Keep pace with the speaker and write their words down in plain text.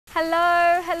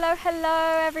Hello, hello,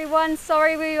 hello everyone.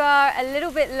 Sorry we are a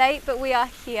little bit late, but we are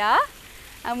here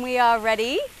and we are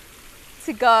ready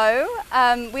to go.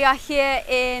 We are here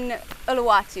in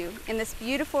Uluwatu in this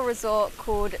beautiful resort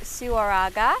called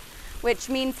Suarga, which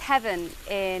means heaven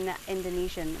in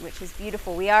Indonesian, which is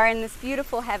beautiful. We are in this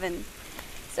beautiful heaven.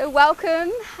 So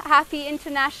welcome, happy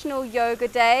International Yoga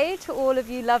Day to all of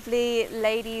you lovely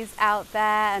ladies out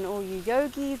there and all you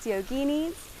yogis,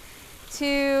 yoginis.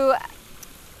 To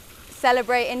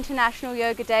celebrate International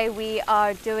Yoga Day, we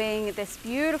are doing this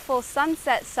beautiful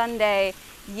Sunset Sunday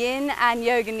Yin and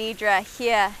Yoga Nidra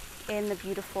here in the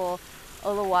beautiful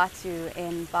Uluwatu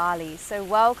in Bali. So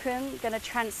welcome, I'm going to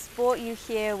transport you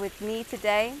here with me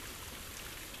today.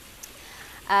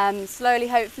 Slowly,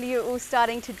 hopefully you're all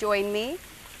starting to join me.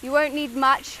 You won't need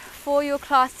much for your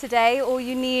class today. All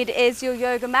you need is your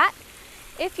yoga mat.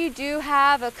 If you do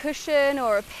have a cushion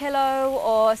or a pillow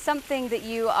or something that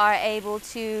you are able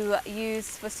to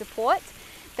use for support,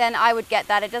 then I would get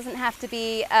that. It doesn't have to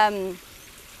be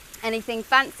anything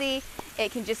fancy.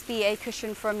 It can just be a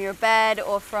cushion from your bed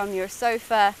or from your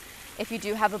sofa. If you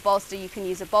do have a bolster, you can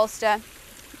use a bolster.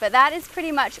 But that is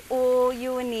pretty much all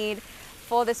you will need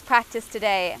for this practice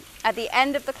today. At the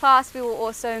end of the class, we will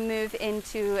also move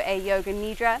into a yoga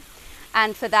nidra.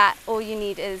 And for that, all you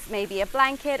need is maybe a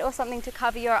blanket or something to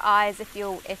cover your eyes if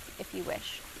you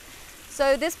wish.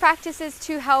 So this practice is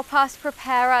to help us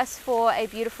prepare us for a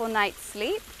beautiful night's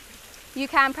sleep. You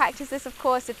can practice this, of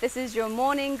course, if this is your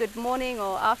morning, good morning,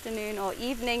 or afternoon or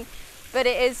evening, but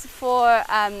it is for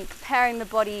preparing the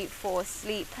body for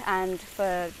sleep and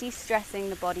for de-stressing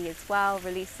the body as well,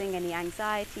 releasing any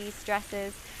anxiety,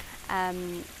 stresses,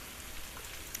 and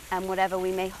whatever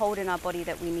we may hold in our body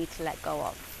that we need to let go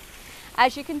of.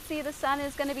 As you can see, the sun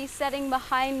is going to be setting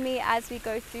behind me as we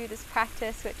go through this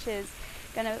practice, which is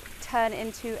going to turn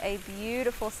into a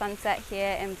beautiful sunset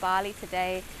here in Bali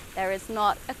today. There is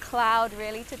not a cloud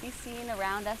really to be seen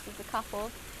around us as a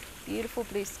couple. Beautiful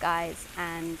blue skies,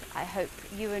 and I hope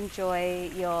you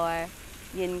enjoy your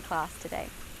yin class today.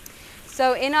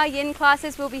 So in our yin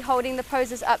classes, we'll be holding the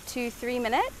poses up to 3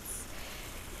 minutes.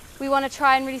 We want to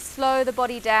try and really slow the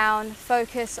body down,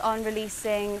 focus on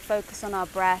releasing, focus on our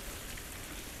breath,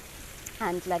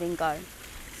 and letting go.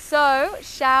 So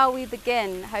shall we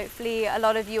begin? Hopefully a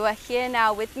lot of you are here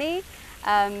now with me,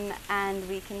 and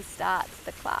we can start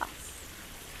the class.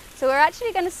 So we're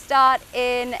actually going to start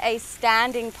in a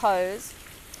standing pose.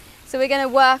 So we're going to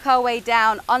work our way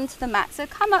down onto the mat. So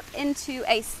come up into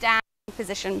a standing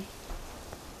position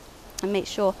and make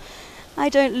sure I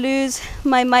don't lose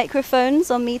my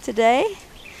microphones on me today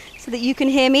so that you can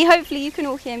hear me. Hopefully you can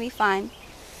all hear me fine.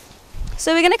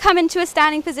 So we're going to come into a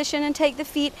standing position and take the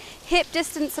feet hip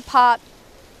distance apart.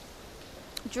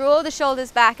 Draw the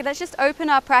shoulders back, and let's just open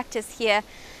our practice here,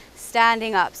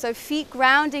 standing up. So feet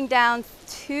grounding down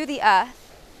to the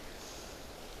earth.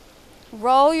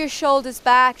 Roll your shoulders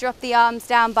back, drop the arms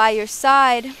down by your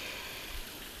side.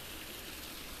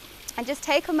 And just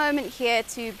take a moment here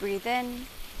to breathe in.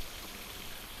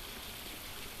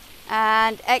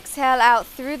 And exhale out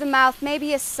through the mouth,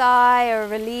 maybe a sigh or a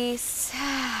release.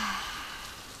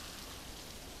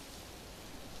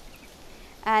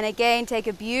 And again, take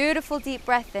a beautiful deep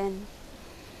breath in.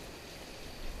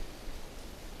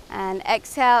 And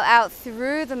exhale out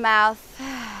through the mouth.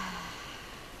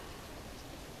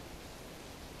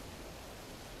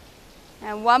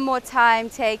 And one more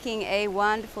time, taking a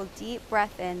wonderful deep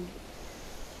breath in.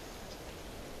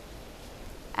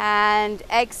 And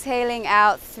exhaling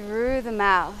out through the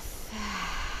mouth.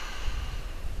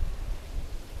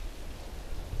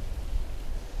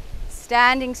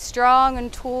 Standing strong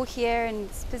and tall here in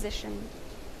this position.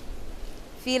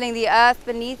 Feeling the earth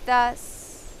beneath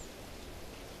us.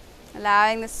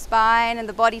 Allowing the spine and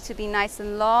the body to be nice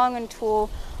and long and tall,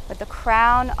 with the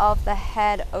crown of the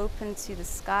head open to the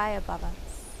sky above us.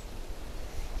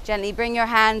 Gently bring your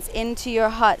hands into your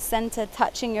heart center,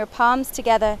 touching your palms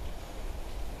together.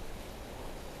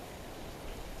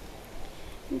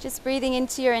 And just breathing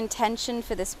into your intention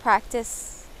for this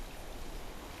practice.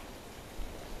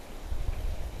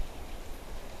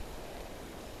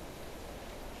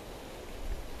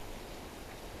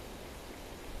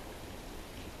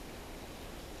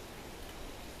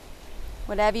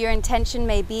 Whatever your intention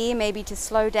may be to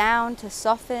slow down, to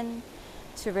soften,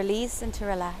 to release, and to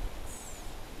relax.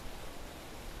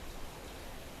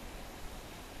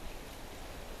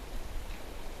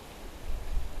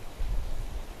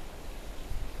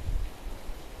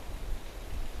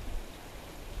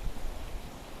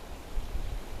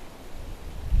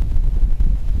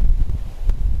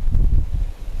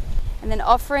 And then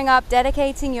offering up,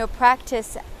 dedicating your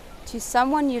practice to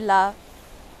someone you love,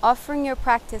 offering your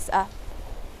practice up,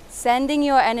 sending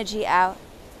your energy out,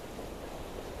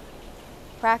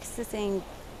 practicing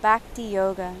Bhakti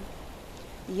Yoga,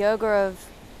 the yoga of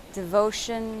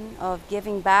devotion, of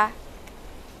giving back.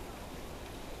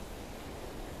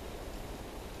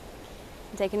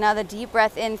 Take another deep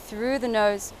breath in through the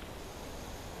nose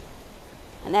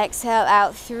and exhale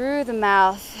out through the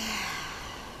mouth.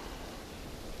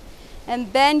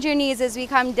 And bend your knees as we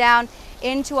come down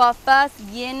into our first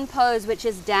yin pose, which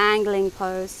is dangling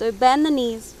pose. So bend the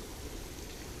knees,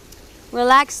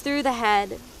 relax through the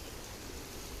head,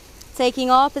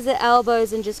 taking opposite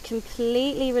elbows and just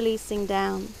completely releasing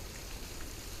down.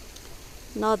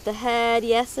 Nod the head,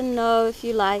 yes and no if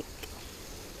you like.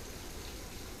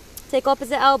 Take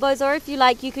opposite elbows, or if you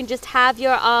like, you can just have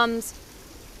your arms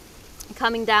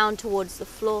coming down towards the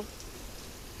floor.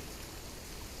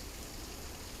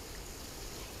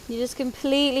 You just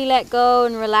completely let go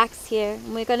and relax here.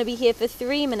 And we're going to be here for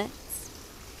 3 minutes.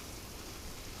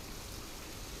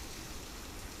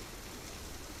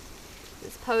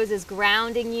 This pose is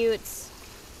grounding you. It's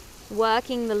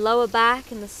working the lower back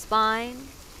and the spine.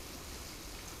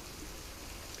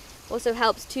 Also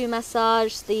helps to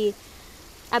massage the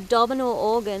abdominal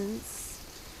organs.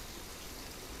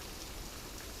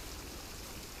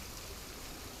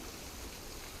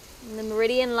 And the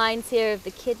meridian lines here of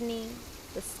the kidney,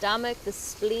 the stomach, the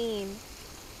spleen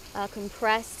are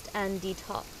compressed and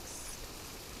detoxed.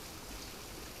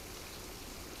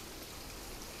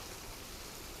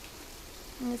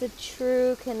 And there's a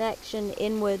true connection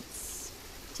inwards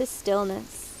to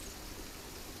stillness.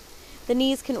 The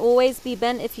knees can always be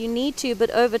bent if you need to,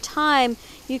 but over time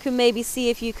you can maybe see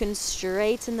if you can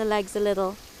straighten the legs a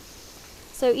little.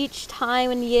 So each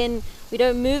time in yin, we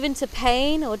don't move into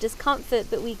pain or discomfort,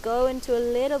 but we go into a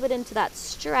little bit into that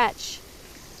stretch.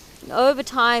 And over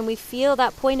time we feel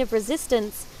that point of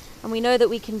resistance, and we know that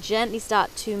we can gently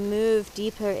start to move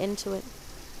deeper into it.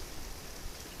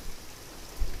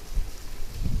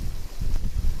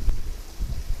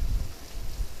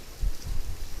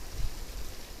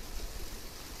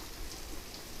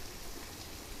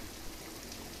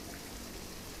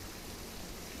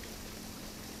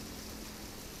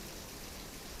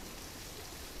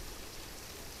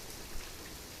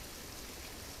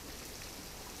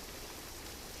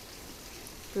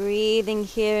 Breathing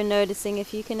here, noticing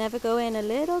if you can ever go in a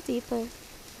little deeper.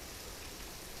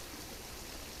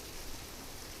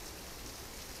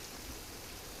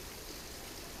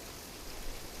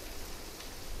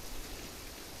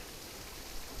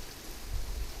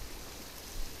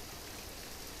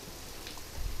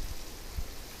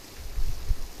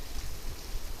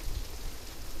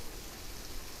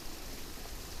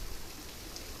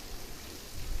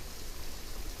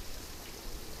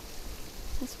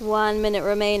 Just 1 minute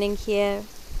remaining here.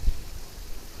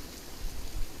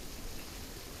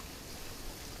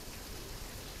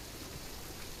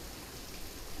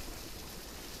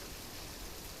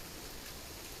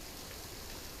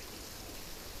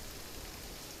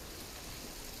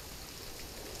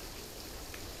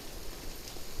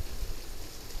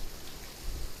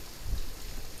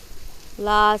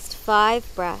 Last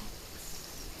 5 breaths.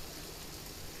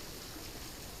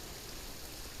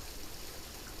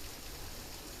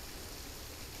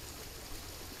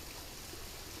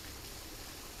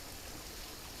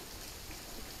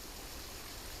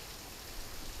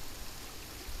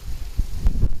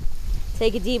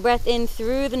 Take a deep breath in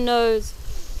through the nose.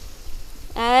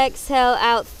 Exhale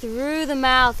out through the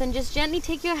mouth, and just gently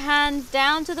take your hands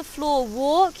down to the floor.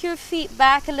 Walk your feet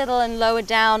back a little and lower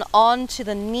down onto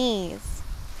the knees.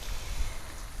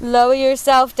 Lower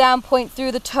yourself down, point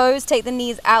through the toes, take the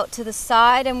knees out to the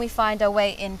side, and we find our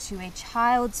way into a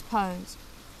child's pose.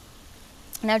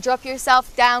 Now drop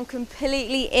yourself down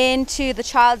completely into the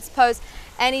child's pose.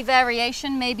 Any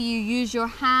variation, maybe you use your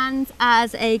hands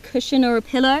as a cushion or a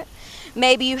pillow.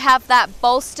 Maybe you have that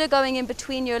bolster going in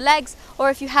between your legs, or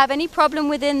if you have any problem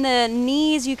within the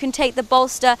knees, you can take the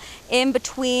bolster in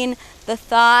between the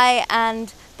thigh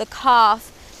and the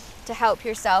calf to help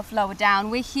yourself lower down.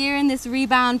 We're here in this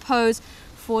rebound pose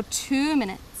for 2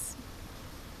 minutes.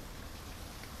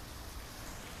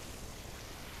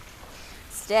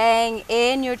 Staying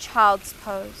in your child's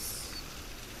pose.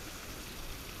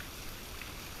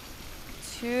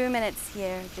 2 minutes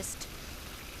here, just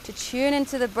to tune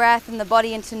into the breath and the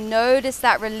body, and to notice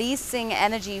that releasing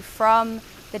energy from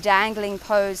the dangling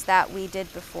pose that we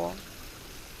did before.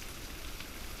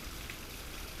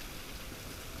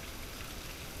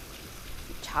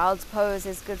 Child's pose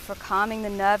is good for calming the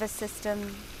nervous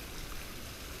system,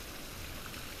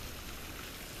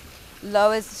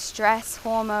 lowers the stress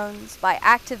hormones by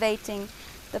activating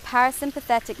the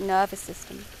parasympathetic nervous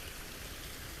system.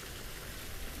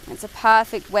 It's a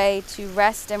perfect way to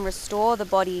rest and restore the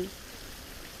body,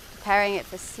 preparing it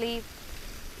for sleep,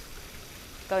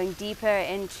 going deeper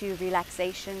into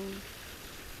relaxation.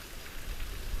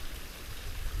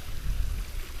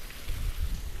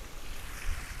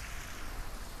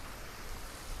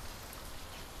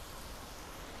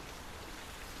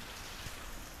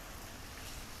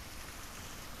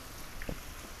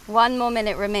 One more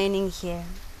minute remaining here.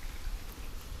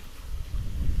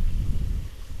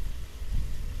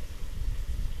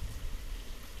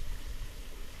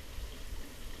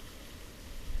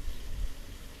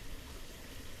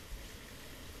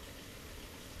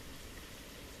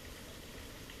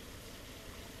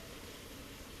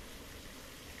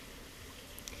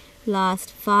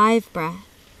 Last 5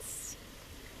 breaths.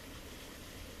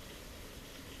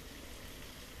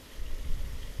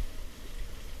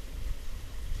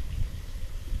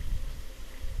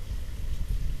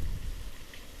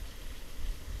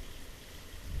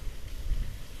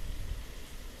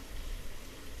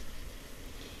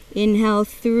 Inhale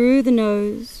through the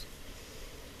nose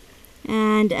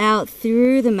and out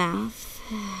through the mouth.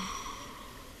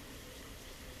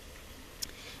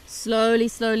 Slowly,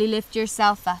 slowly lift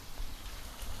yourself up.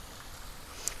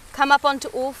 Come up onto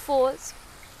all fours.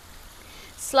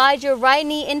 Slide your right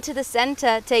knee into the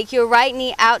center. Take your right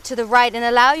knee out to the right and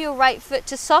allow your right foot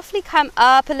to softly come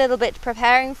up a little bit,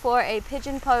 preparing for a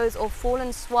pigeon pose or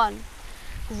fallen swan.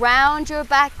 Ground your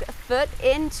back foot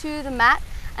into the mat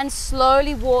and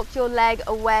slowly walk your leg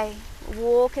away.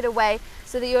 Walk it away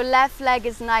so that your left leg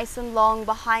is nice and long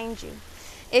behind you.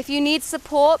 If you need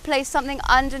support, place something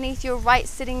underneath your right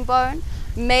sitting bone.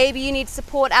 Maybe you need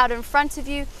support out in front of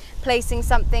you, placing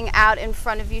something out in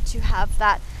front of you to have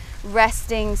that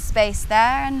resting space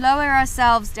there, and lower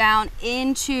ourselves down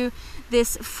into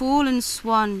this fallen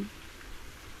swan.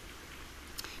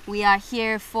 We are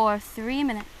here for 3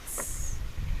 minutes.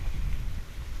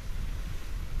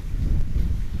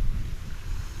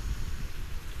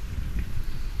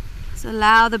 So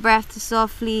allow the breath to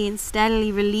softly and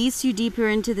steadily release you deeper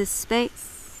into this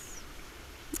space.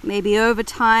 Maybe over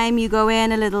time you go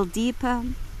in a little deeper.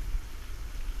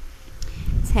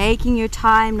 Taking your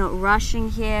time, not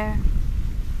rushing here.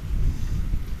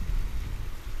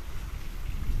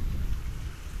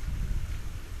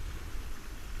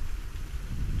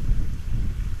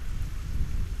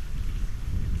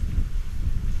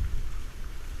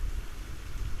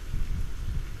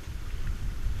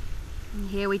 And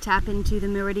here we tap into the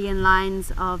meridian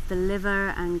lines of the liver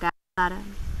and gallbladder,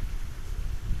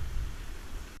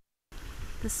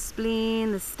 the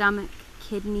spleen, the stomach,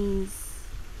 kidneys,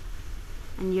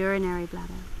 and urinary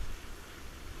bladder.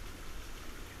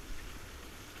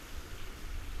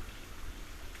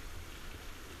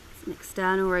 It's an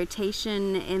external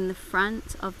rotation in the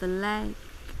front of the leg.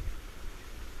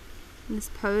 And this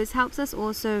pose helps us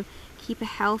also keep a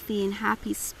healthy and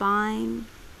happy spine,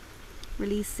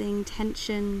 releasing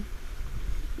tension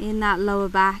in that lower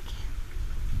back,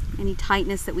 any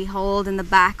tightness that we hold in the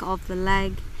back of the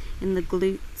leg, in the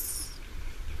glutes.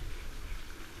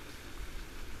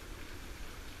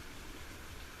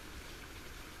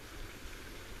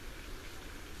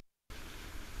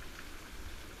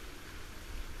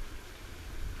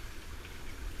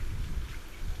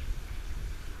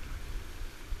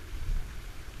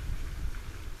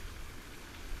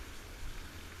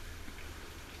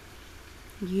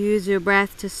 Use your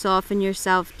breath to soften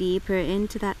yourself deeper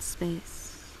into that space.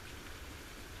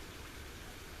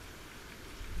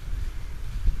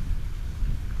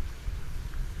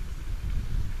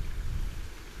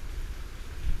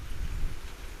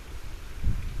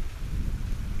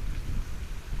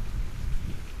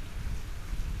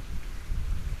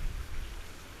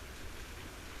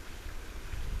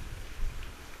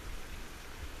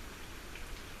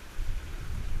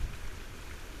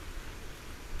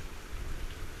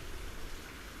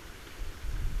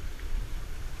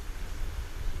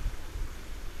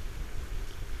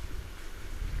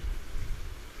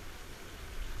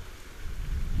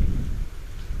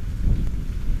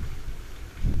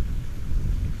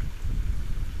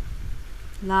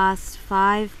 Last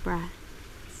 5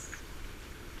 breaths.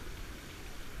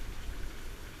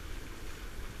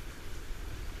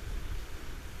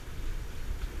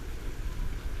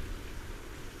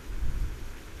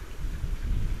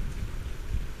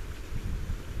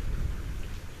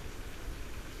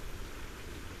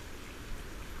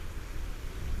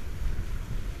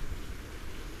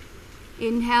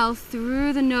 Inhale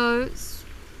through the nose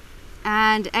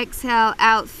and exhale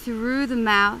out through the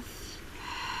mouth.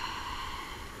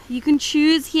 You can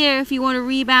choose here if you want to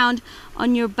rebound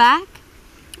on your back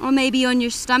Or maybe on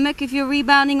your stomach. If you're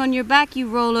rebounding on your back, you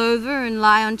roll over and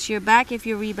lie onto your back. If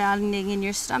you're rebounding in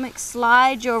your stomach,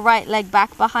 slide your right leg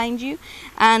back behind you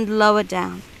and lower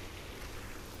down.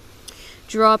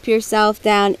 Drop yourself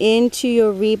down into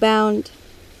your rebound,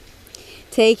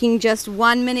 taking just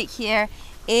 1 minute here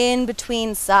in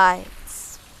between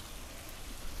sides.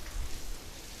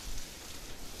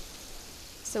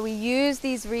 So we use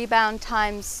these rebound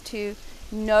times to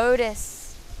notice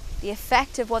the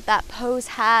effect of what that pose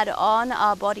had on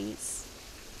our bodies.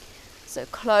 So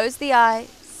close the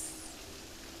eyes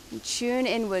and tune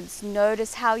inwards.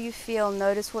 Notice how you feel.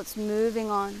 Notice what's moving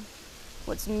on,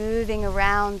 what's moving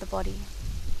around the body.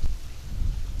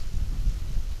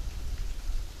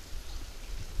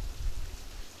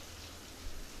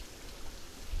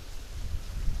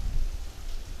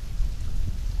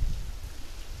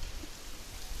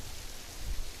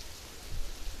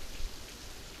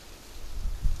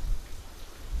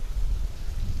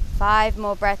 Five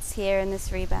more breaths here in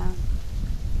this rebound.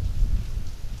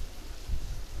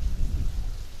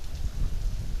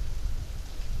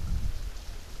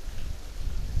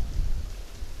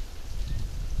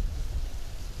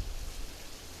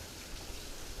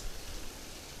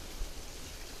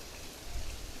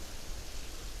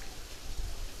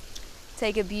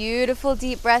 Take a beautiful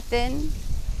deep breath in.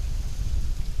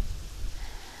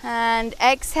 And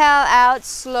exhale out.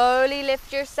 Slowly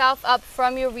lift yourself up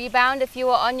from your rebound. If you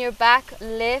are on your back,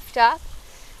 lift up.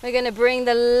 We're going to bring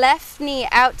the left knee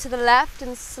out to the left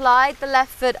and slide the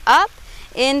left foot up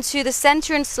into the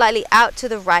center and slightly out to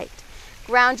the right.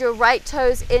 Ground your right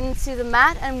toes into the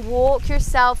mat and walk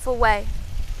yourself away.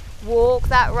 Walk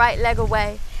that right leg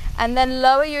away. And then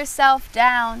lower yourself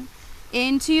down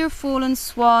into your fallen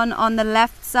swan on the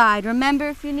left side. Remember,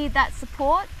 if you need that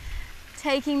support,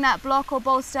 taking that block or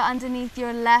bolster underneath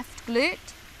your left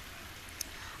glute.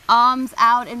 Arms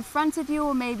out in front of you,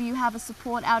 or maybe you have a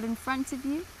support out in front of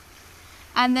you.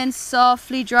 And then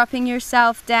softly dropping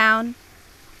yourself down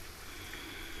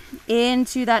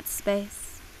into that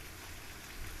space.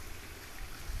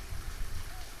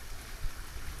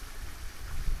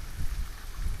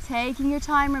 Taking your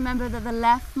time, remember that the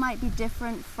left might be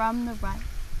different from the right.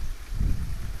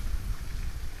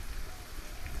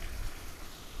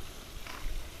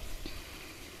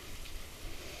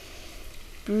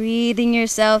 Breathing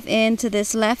yourself into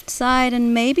this left side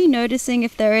and maybe noticing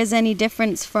if there is any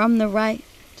difference from the right.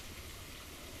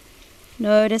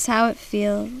 Notice how it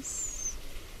feels.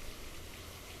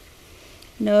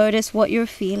 Notice what you're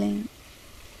feeling.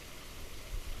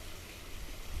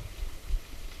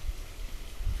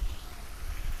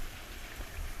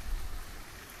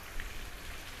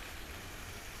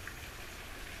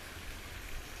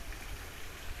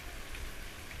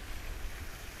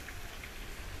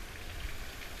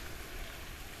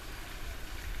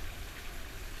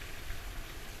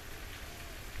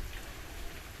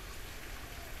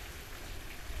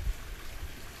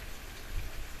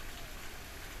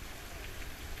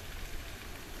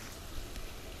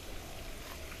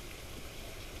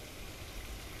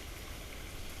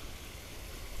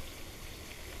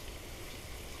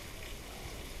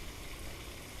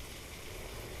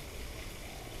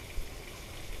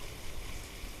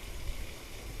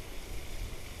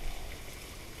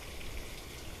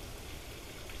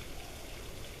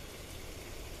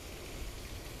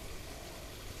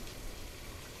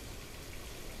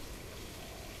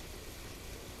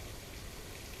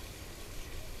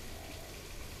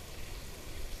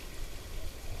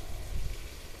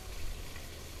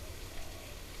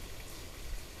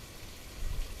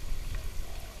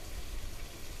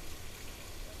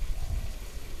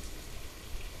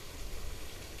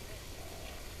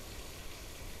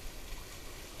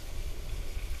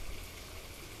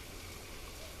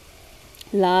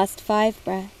 Last 5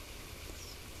 breaths.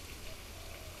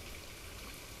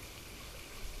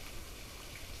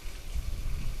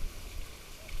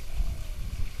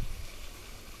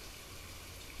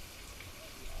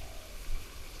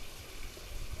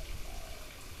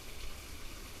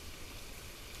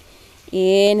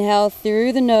 Inhale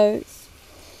through the nose.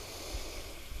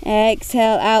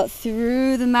 Exhale out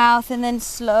through the mouth, and then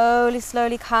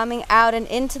slowly coming out and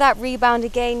into that rebound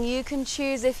again. You can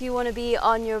choose if you want to be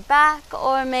on your back,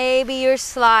 or maybe you're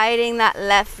sliding that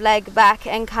left leg back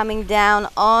and coming down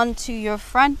onto your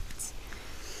front.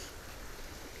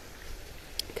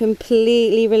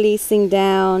 Completely releasing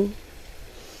down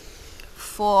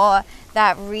for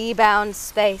that rebound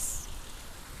space.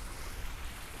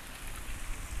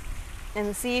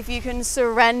 And see if you can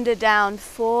surrender down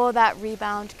for that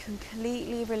rebound.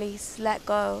 Completely release, let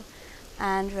go,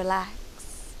 and relax.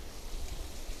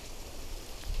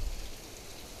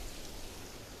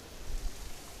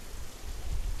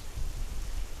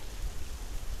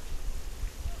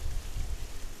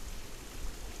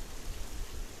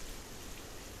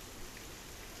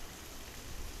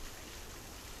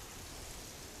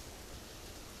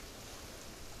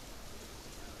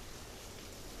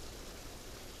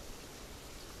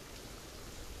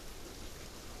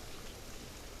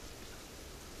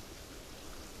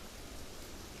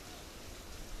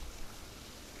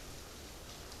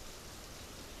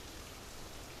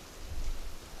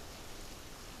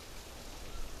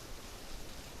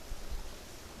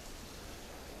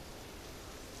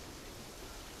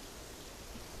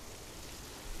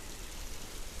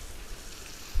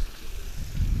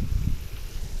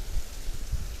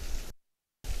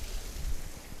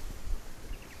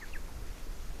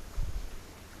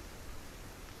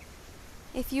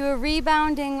 If you are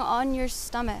rebounding on your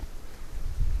stomach,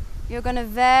 you're going to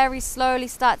very slowly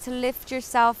start to lift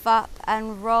yourself up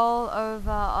and roll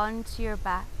over onto your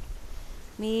back,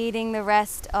 meeting the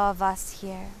rest of us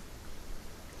here.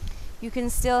 You can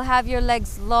still have your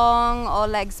legs long or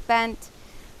legs bent.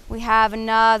 We have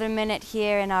another minute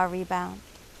here in our rebound.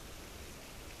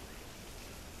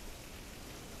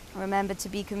 Remember to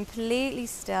be completely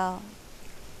still.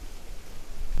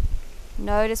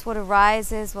 Notice what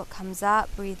arises, what comes up,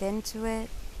 breathe into it.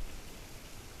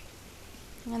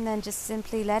 And then just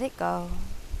simply let it go.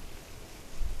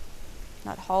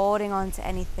 Not holding on to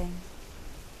anything.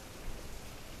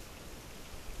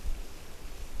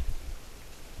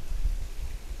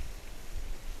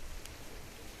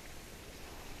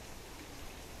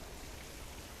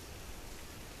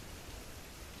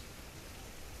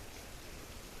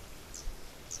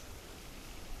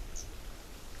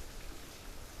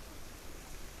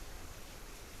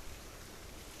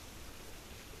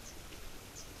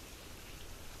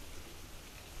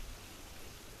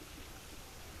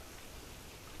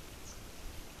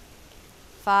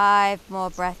 Five more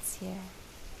breaths here.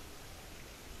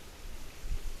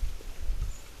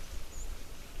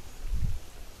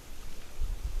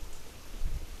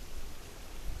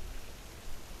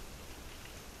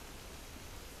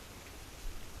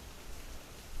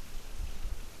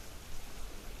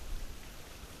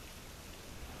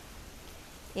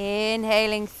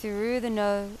 Inhaling through the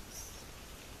nose.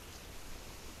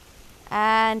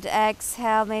 And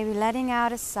exhale, maybe letting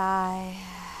out a sigh.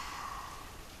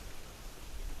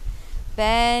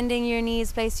 Bending your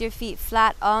knees, place your feet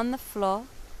flat on the floor.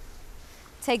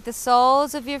 Take the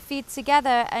soles of your feet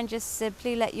together and just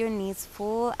simply let your knees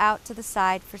fall out to the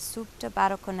side for Supta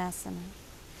Baddha Konasana.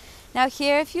 Now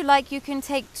here, if you like, you can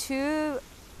take two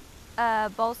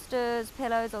bolsters,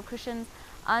 pillows or cushions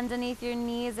underneath your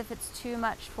knees if it's too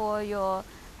much for your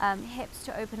hips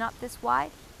to open up this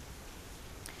wide.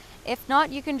 If not,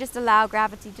 you can just allow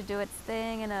gravity to do its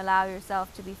thing and allow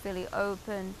yourself to be fully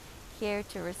open here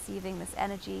to receiving this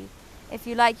energy. If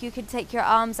you like, you can take your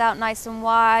arms out nice and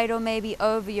wide or maybe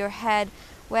over your head,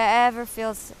 wherever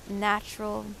feels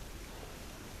natural,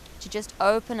 to just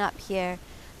open up here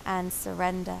and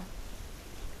surrender.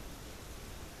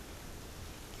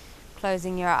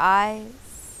 Closing your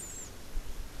eyes.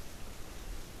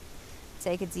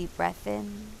 Take a deep breath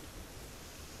in.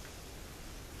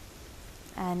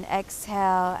 And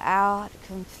exhale out,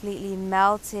 completely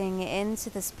melting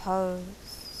into this pose.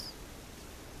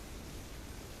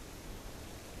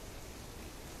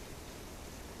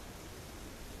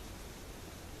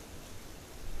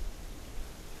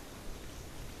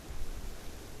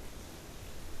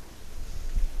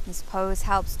 This pose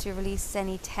helps to release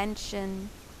any tension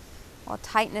or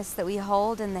tightness that we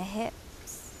hold in the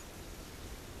hips.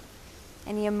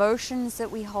 Any emotions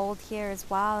that we hold here as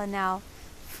well are now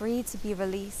free to be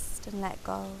released and let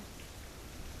go.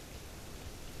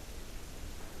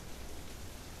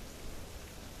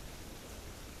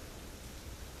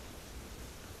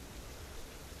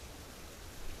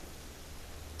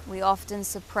 We often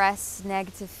suppress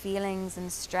negative feelings and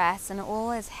stress, and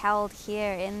all is held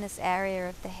here in this area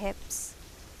of the hips,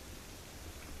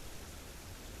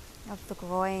 of the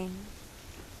groin.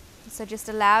 So just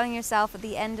allowing yourself at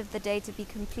the end of the day to be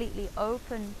completely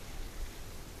open,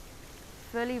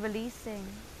 fully releasing.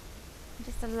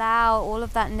 Just allow all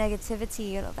of that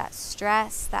negativity, all of that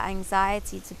stress, that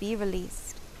anxiety to be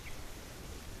released.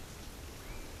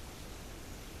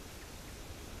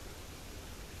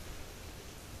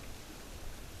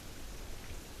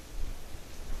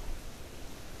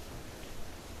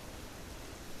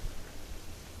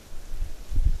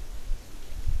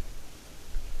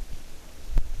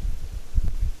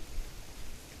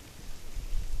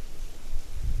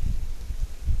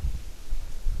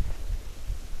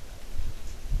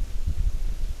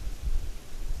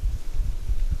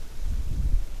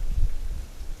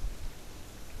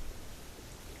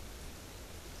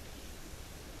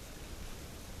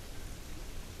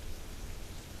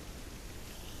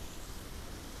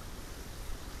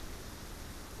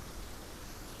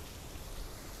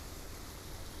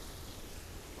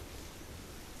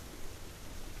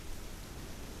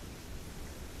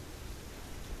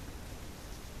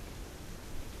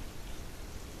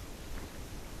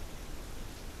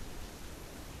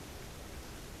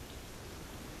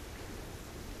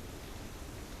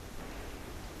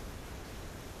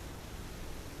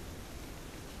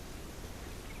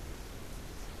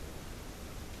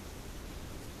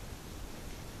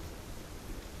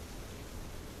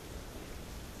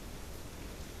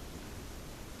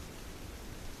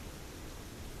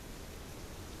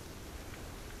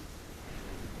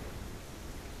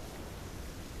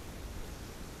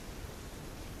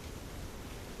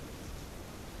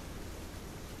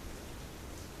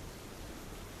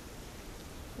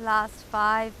 Last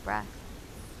 5 breaths.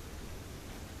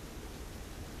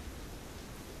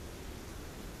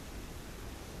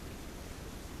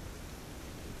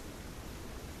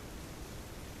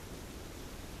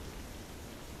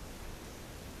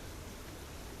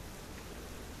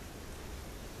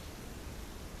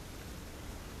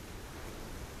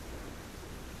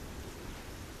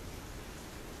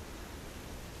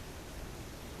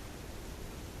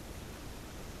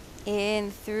 In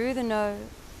through the nose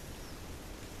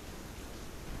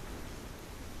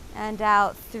and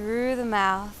out through the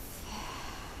mouth.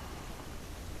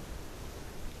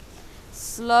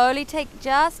 Slowly take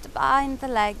just behind the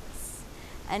legs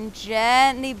and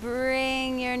gently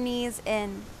bring your knees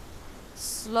in.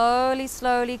 Slowly,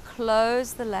 slowly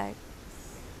close the legs.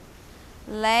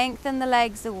 Lengthen the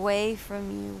legs away from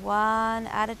you, one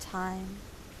at a time.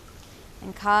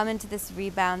 And come into this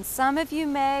rebound. Some of you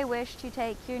may wish to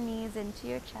take your knees into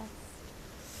your chest.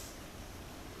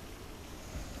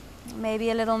 Maybe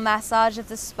a little massage of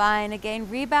the spine. Again,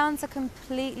 rebounds are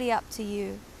completely up to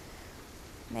you.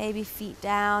 Maybe feet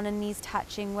down and knees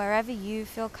touching, wherever you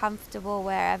feel comfortable,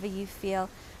 wherever you feel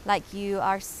like you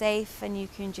are safe and you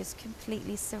can just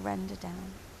completely surrender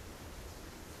down.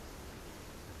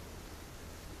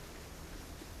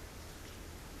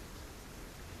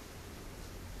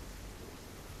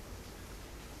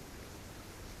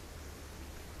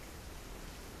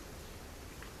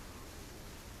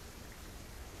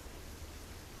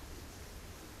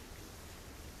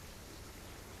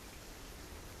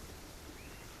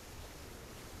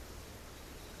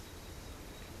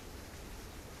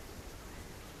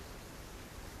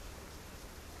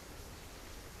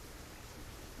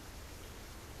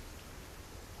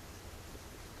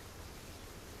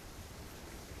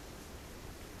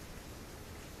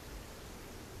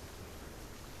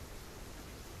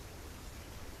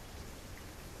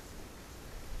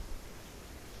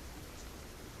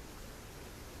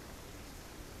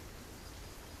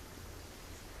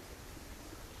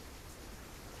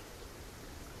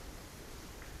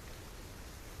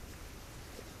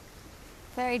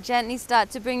 Very gently start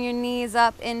to bring your knees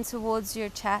up in towards your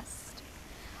chest.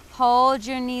 Hold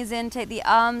your knees in, take the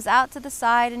arms out to the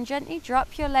side and gently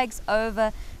drop your legs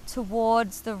over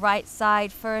towards the right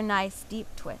side for a nice deep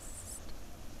twist.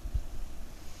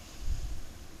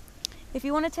 If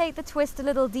you want to take the twist a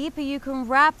little deeper, you can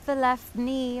wrap the left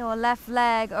knee or left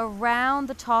leg around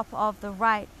the top of the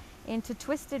right into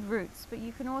twisted roots, but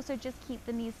you can also just keep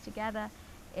the knees together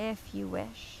if you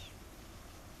wish.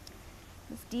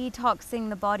 It's detoxing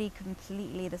the body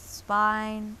completely, the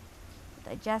spine, the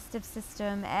digestive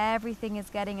system, everything is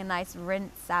getting a nice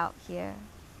rinse out here.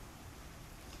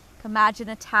 Imagine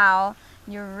a towel,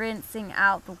 and you're rinsing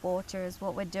out the water is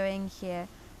what we're doing here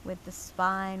with the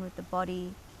spine, with the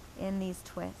body in these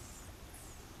twists.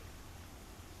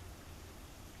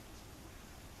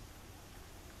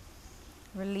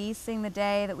 Releasing the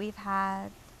day that we've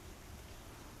had,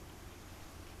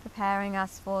 preparing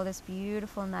us for this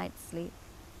beautiful night's sleep.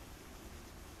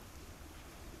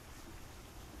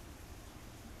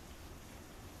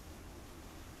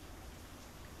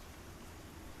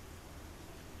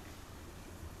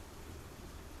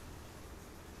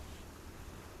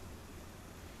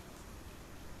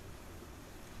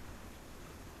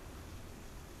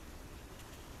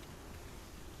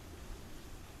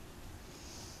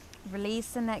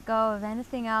 Release and let go of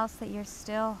anything else that you're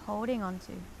still holding on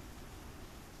to.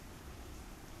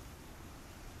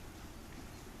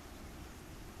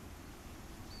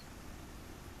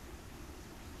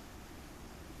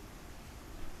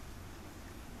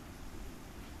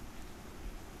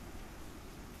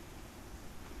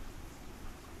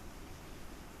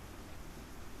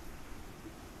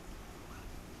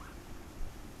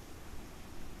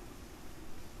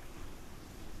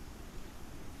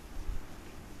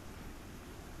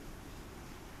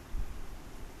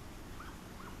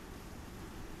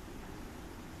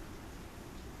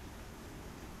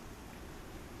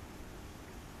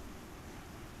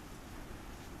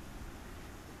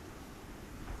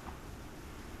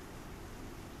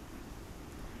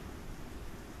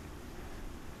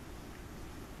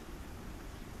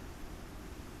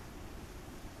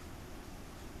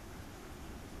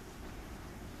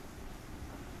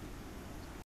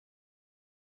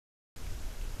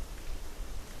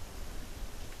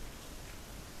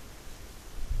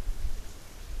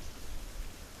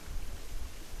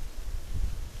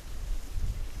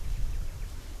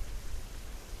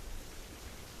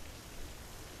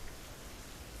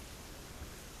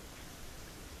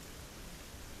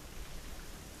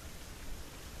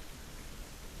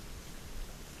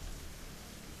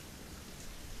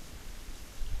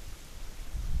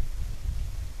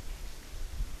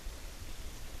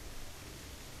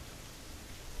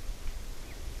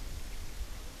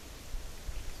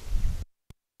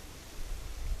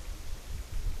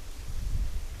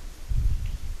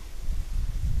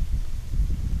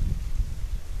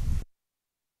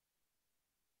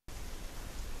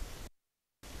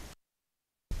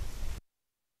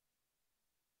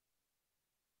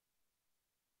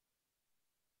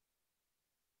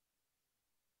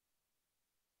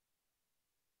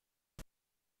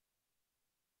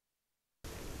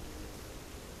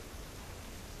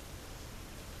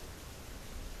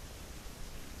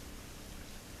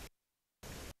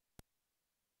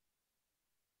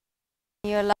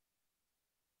 your lungs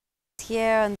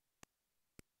here on the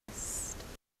chest.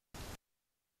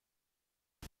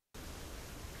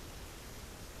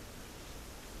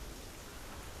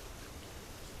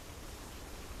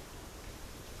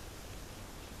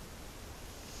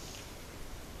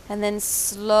 And then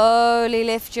slowly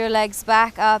lift your legs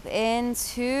back up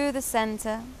into the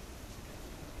center.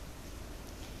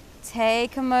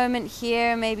 Take a moment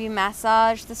here, maybe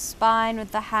massage the spine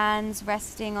with the hands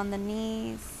resting on the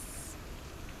knees.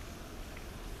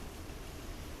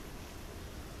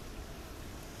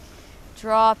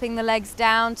 Dropping the legs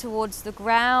down towards the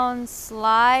ground,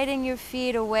 sliding your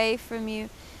feet away from you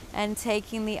and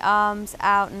taking the arms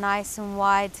out nice and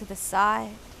wide to the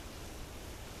side.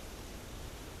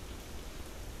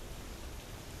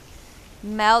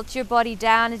 Melt your body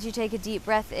down as you take a deep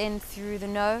breath in through the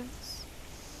nose.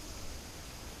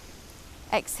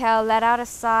 Exhale, let out a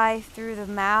sigh through the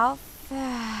mouth.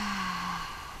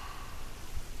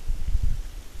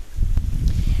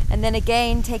 And then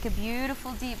again, take a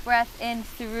beautiful deep breath in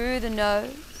through the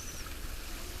nose.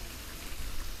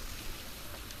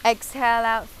 Exhale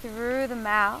out through the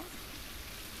mouth.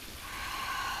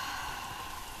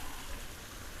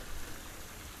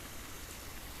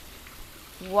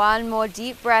 One more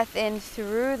deep breath in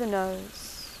through the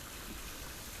nose.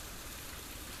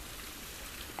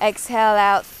 Exhale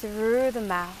out through the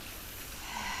mouth.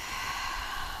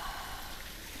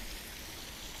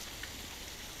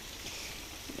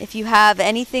 If you have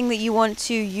anything that you want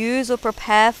to use or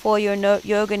prepare for your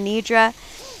yoga nidra,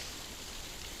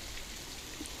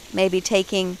 maybe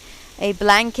taking a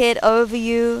blanket over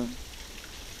you,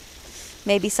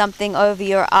 maybe something over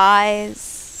your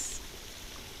eyes,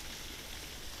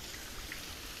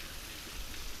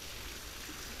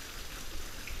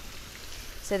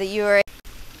 so that you are,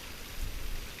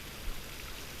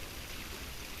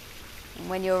 and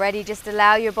when you're ready, just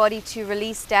allow your body to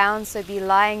release down. So be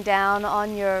lying down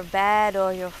on your bed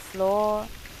or your floor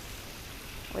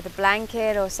with a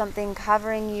blanket or something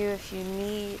covering you if you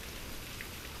need.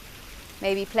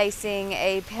 Maybe placing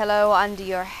a pillow under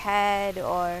your head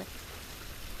or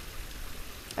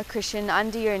a cushion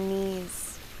under your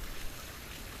knees.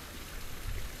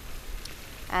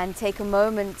 And take a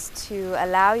moment to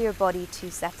allow your body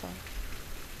to settle.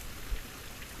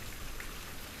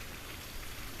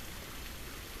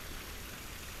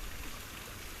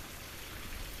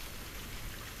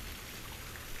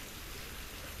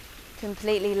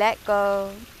 Completely let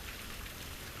go,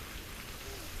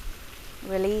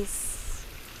 release,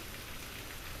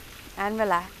 and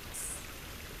relax.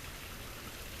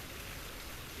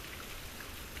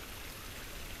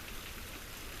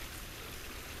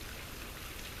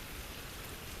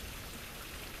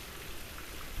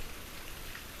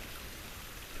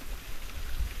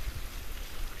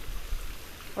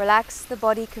 Relax the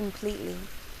body completely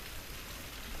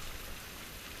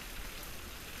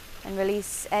and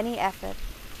release any effort.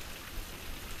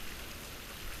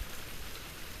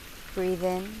 Breathe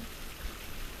in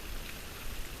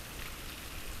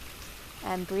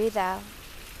and breathe out.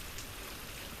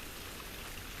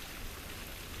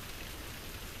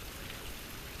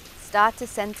 Start to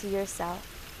center yourself.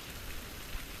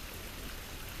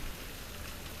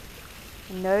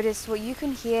 And notice what you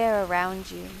can hear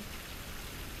around you.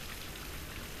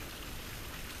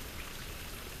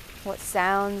 What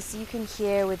sounds you can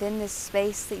hear within this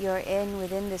space that you're in,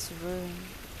 within this room.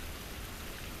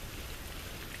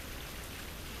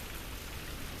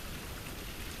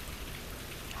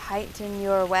 Heighten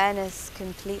your awareness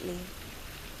completely.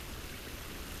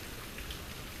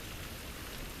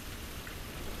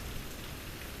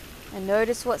 And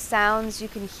notice what sounds you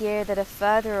can hear that are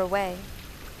further away.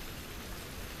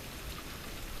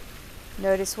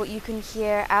 Notice what you can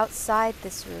hear outside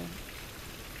this room.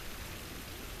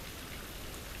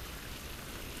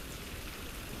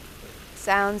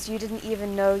 Sounds you didn't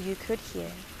even know you could hear.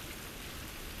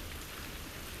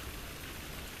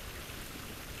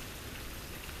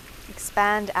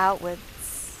 Expand outwards.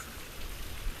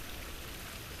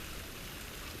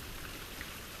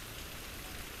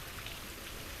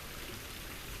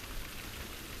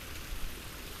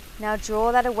 Now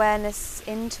draw that awareness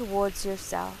in towards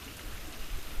yourself,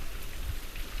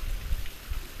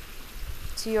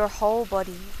 to your whole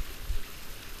body.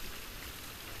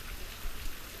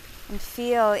 And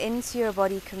feel into your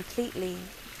body completely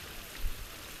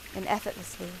and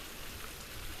effortlessly.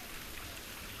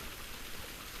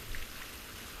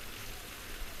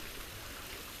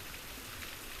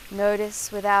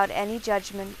 Notice without any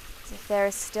judgment if there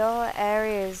are still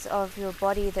areas of your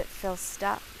body that feel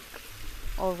stuck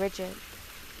or rigid.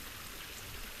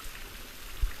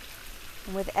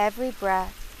 And with every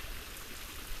breath,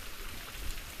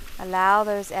 Allow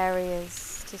those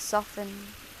areas to soften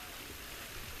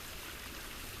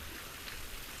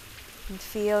and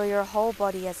feel your whole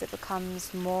body as it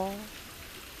becomes more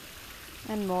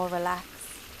and more relaxed.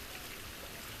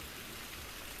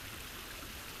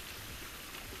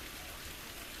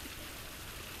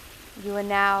 You are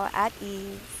now at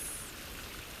ease,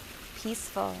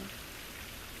 peaceful,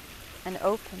 and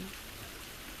open.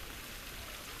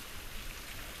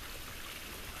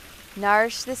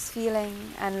 Nourish this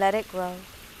feeling and let it grow.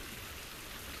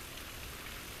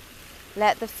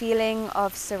 Let the feeling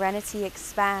of serenity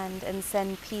expand and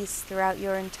send peace throughout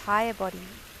your entire body.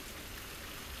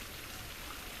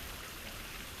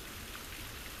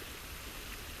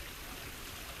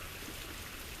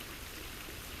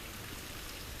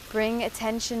 Bring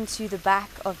attention to the back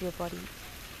of your body,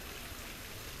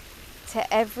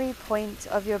 to every point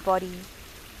of your body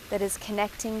that is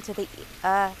connecting to the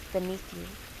earth beneath you.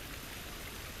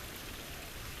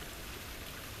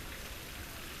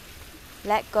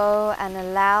 Let go and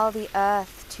allow the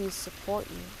earth to support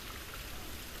you.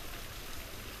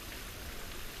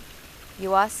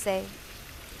 You are safe.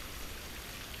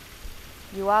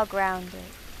 You are grounded.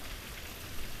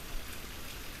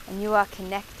 And you are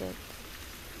connected.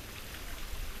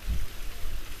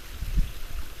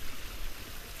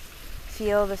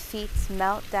 Feel the feet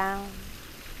melt down,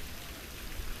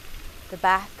 the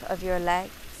back of your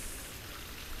legs,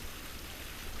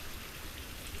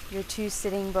 your two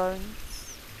sitting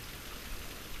bones,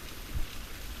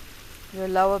 your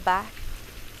lower back,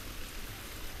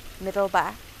 middle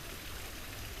back,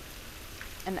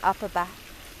 and upper back.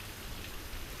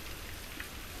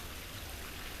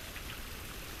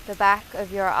 The back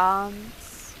of your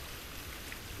arms,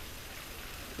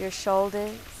 your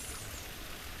shoulders,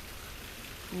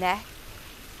 neck,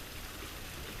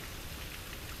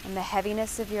 and the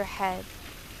heaviness of your head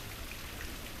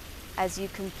as you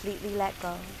completely let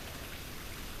go.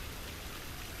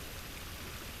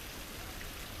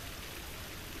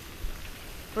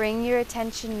 Bring your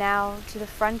attention now to the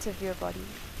front of your body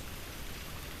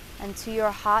and to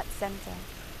your heart center.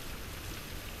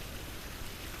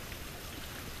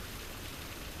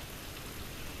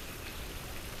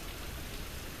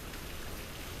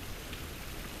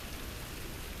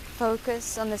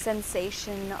 Focus on the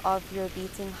sensation of your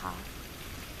beating heart.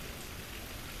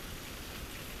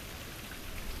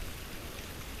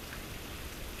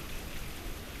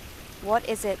 What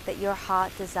is it that your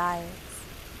heart desires?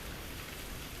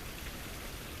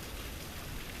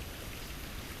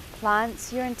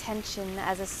 Plant your intention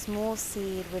as a small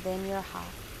seed within your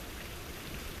heart,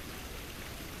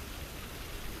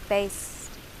 based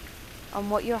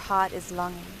on what your heart is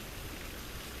longing.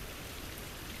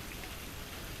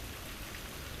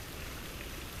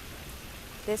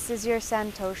 This is your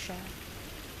santosha.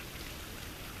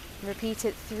 Repeat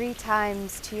it 3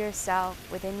 times to yourself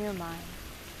within your mind.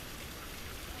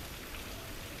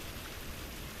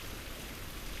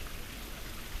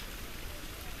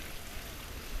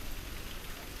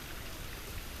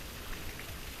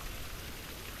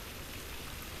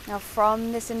 Now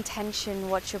from this intention,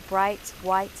 watch a bright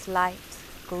white light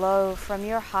glow from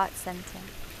your heart center.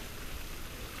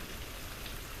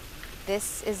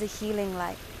 This is a healing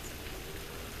light.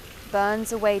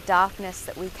 Burns away darkness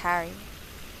that we carry.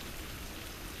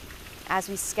 As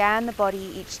we scan the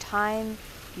body each time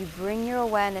you bring your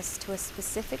awareness to a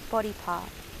specific body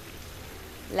part,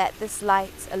 let this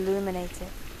light illuminate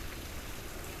it,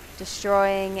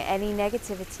 destroying any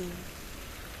negativity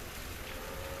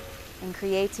and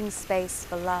creating space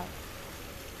for love.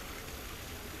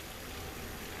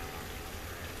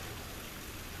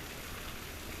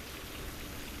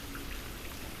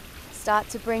 Start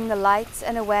to bring the light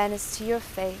and awareness to your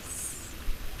face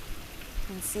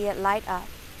and see it light up.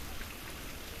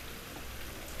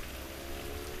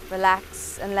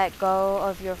 Relax and let go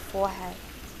of your forehead,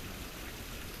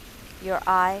 your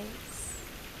eyes,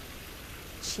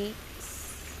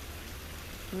 cheeks,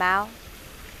 mouth,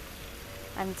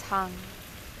 and tongue.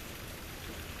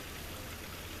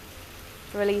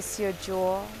 Release your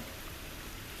jaw,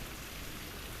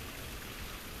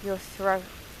 your throat,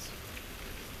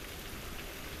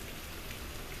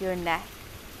 your neck.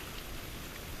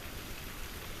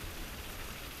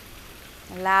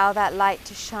 Allow that light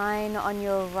to shine on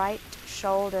your right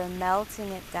shoulder, melting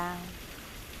it down.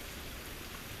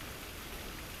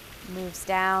 Moves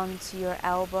down to your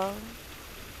elbow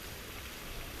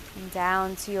and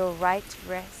down to your right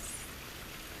wrist.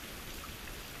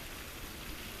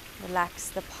 Relax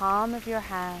the palm of your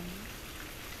hand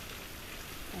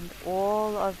and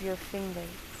all of your fingers.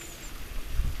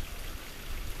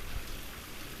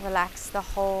 Relax the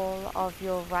whole of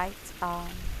your right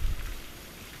arm.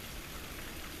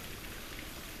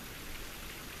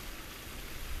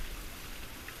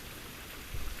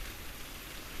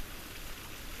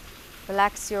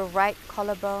 Relax your right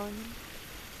collarbone,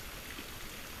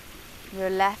 your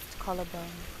left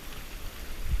collarbone.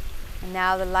 And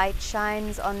now the light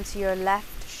shines onto your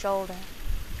left shoulder.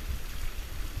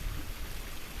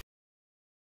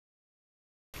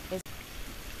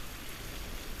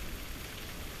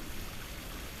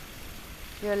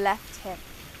 Your left hip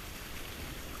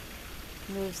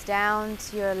moves down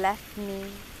to your left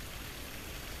knee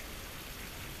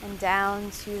and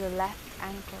down to the left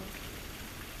ankle,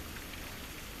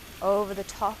 over the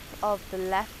top of the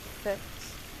left foot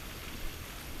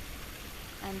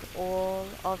and all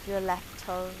of your left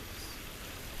toes.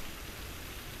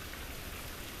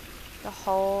 The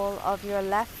whole of your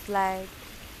left leg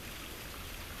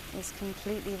is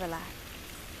completely relaxed.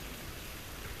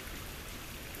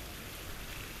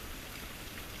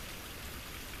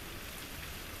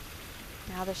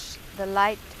 Now the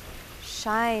light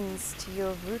shines to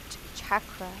your root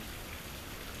chakra,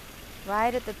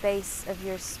 right at the base of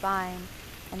your spine,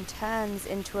 and turns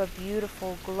into a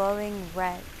beautiful glowing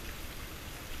red.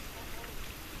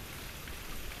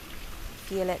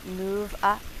 Feel it move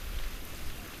up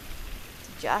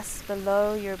to just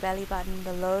below your belly button,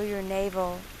 below your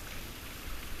navel,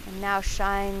 and now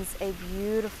shines a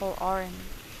beautiful orange.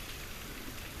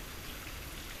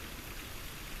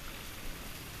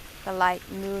 The light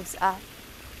moves up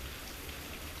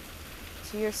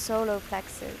to your solar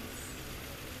plexus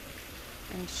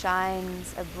and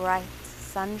shines a bright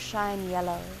sunshine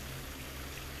yellow.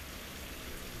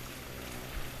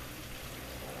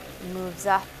 It moves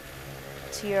up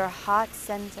to your heart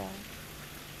center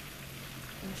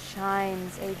and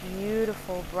shines a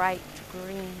beautiful bright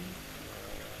green.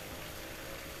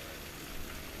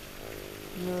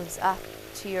 It moves up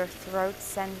to your throat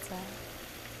center.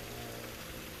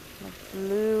 The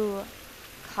blue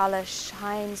color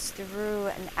shines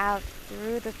through and out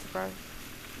through the throat.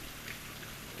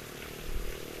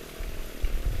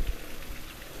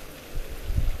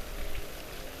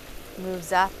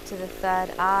 Moves up to the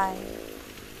third eye.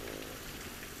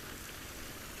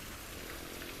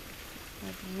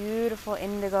 A beautiful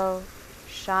indigo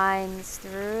shines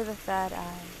through the third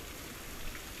eye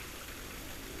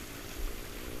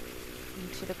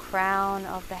into the crown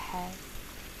of the head.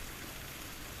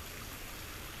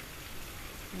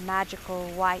 Magical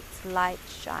white light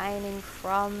shining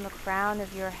from the crown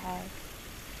of your head,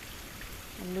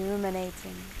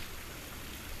 illuminating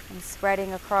and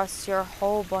spreading across your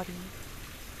whole body.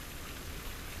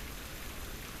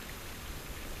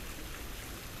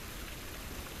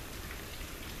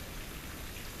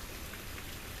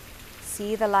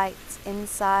 See the light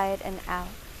inside and out.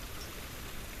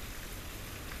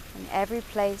 In every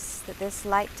place that this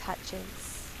light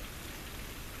touches,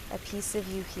 a piece of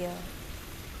you heals.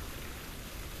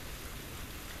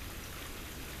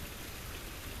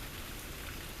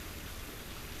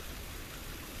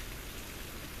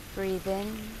 Breathe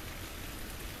in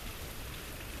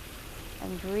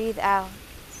and breathe out.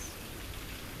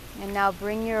 And now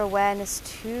bring your awareness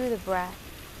to the breath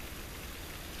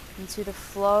and to the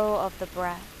flow of the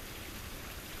breath,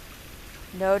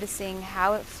 noticing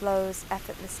how it flows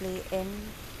effortlessly in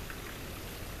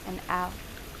and out.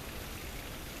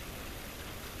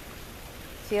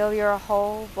 Feel your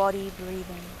whole body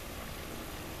breathing,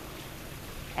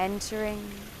 entering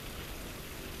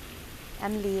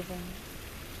and leaving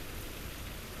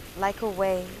like a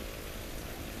wave.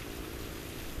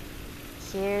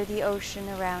 Hear the ocean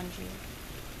around you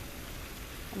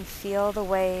and feel the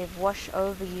wave wash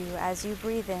over you as you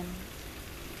breathe in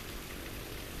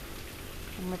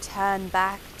and return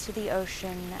back to the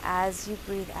ocean as you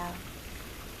breathe out,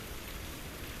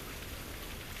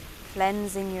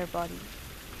 cleansing your body.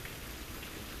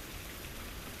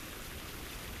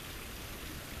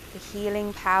 The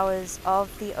healing powers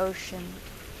of the ocean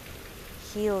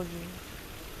heal you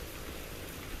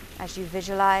as you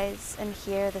visualize and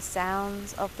hear the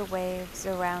sounds of the waves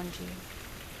around you.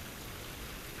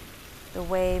 The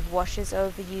wave washes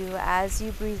over you as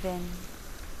you breathe in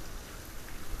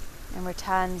and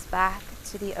returns back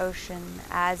to the ocean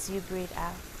as you breathe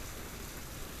out.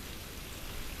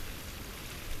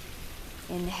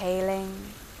 Inhaling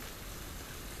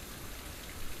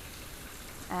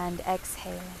and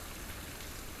exhaling.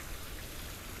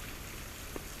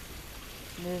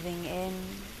 Moving in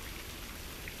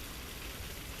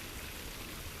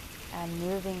and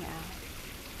moving out.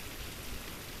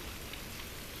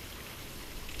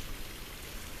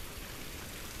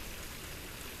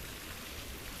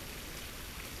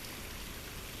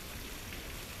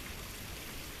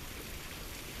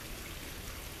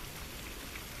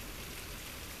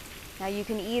 Now you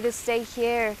can either stay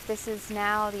here if this is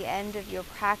now the end of your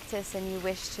practice and you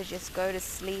wish to just go to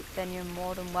sleep, then you're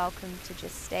more than welcome to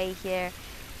just stay here.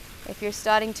 If you're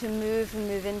starting to move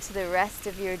into the rest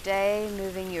of your day,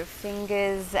 moving your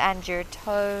fingers and your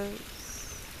toes.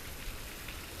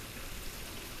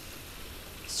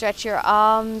 Stretch your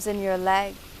arms and your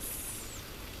legs.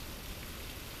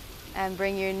 And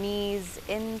bring your knees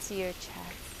into your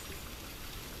chest.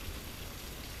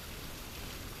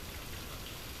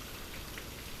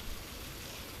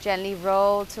 Gently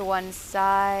roll to one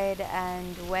side,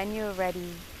 and when you're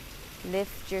ready,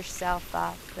 lift yourself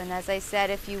up. And as I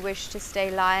said, if you wish to stay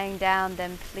lying down,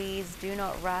 then please do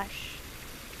not rush.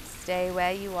 Stay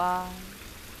where you are.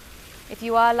 If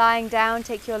you are lying down,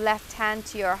 take your left hand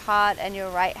to your heart and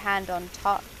your right hand on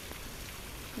top.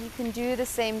 You can do the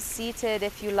same seated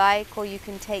if you like, or you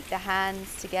can take the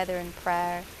hands together in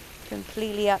prayer.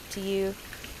 Completely up to you.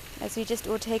 As we just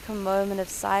all take a moment of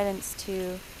silence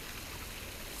to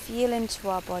feel into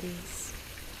our bodies.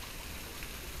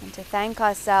 And to thank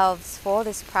ourselves for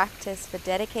this practice, for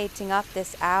dedicating up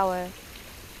this hour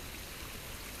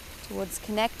towards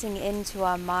connecting into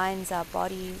our minds, our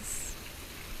bodies,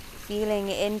 feeling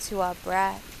into our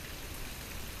breath,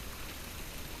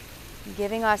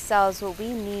 giving ourselves what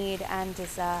we need and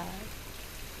deserve.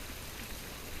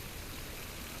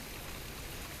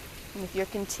 And if you're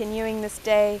continuing this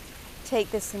day,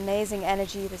 take this amazing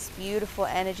energy, this beautiful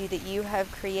energy that you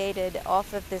have created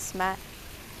off of this mat,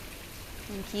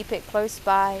 and keep it close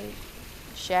by,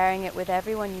 sharing it with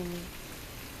everyone you meet.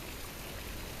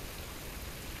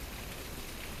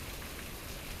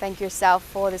 Thank yourself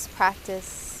for this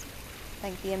practice.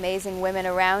 Thank the amazing women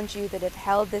around you that have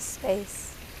held this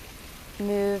space,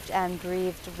 moved and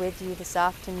breathed with you this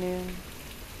afternoon.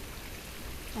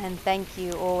 And thank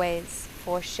you always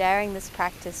for sharing this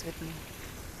practice with me.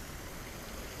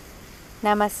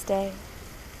 Namaste.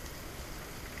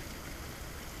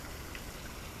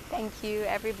 Thank you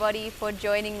everybody for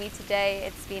joining me today.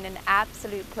 It's been an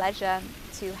absolute pleasure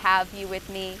to have you with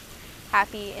me.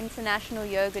 Happy International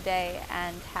Yoga Day,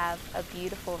 and have a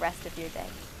beautiful rest of your day.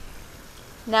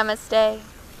 Namaste,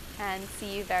 and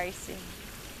see you very soon.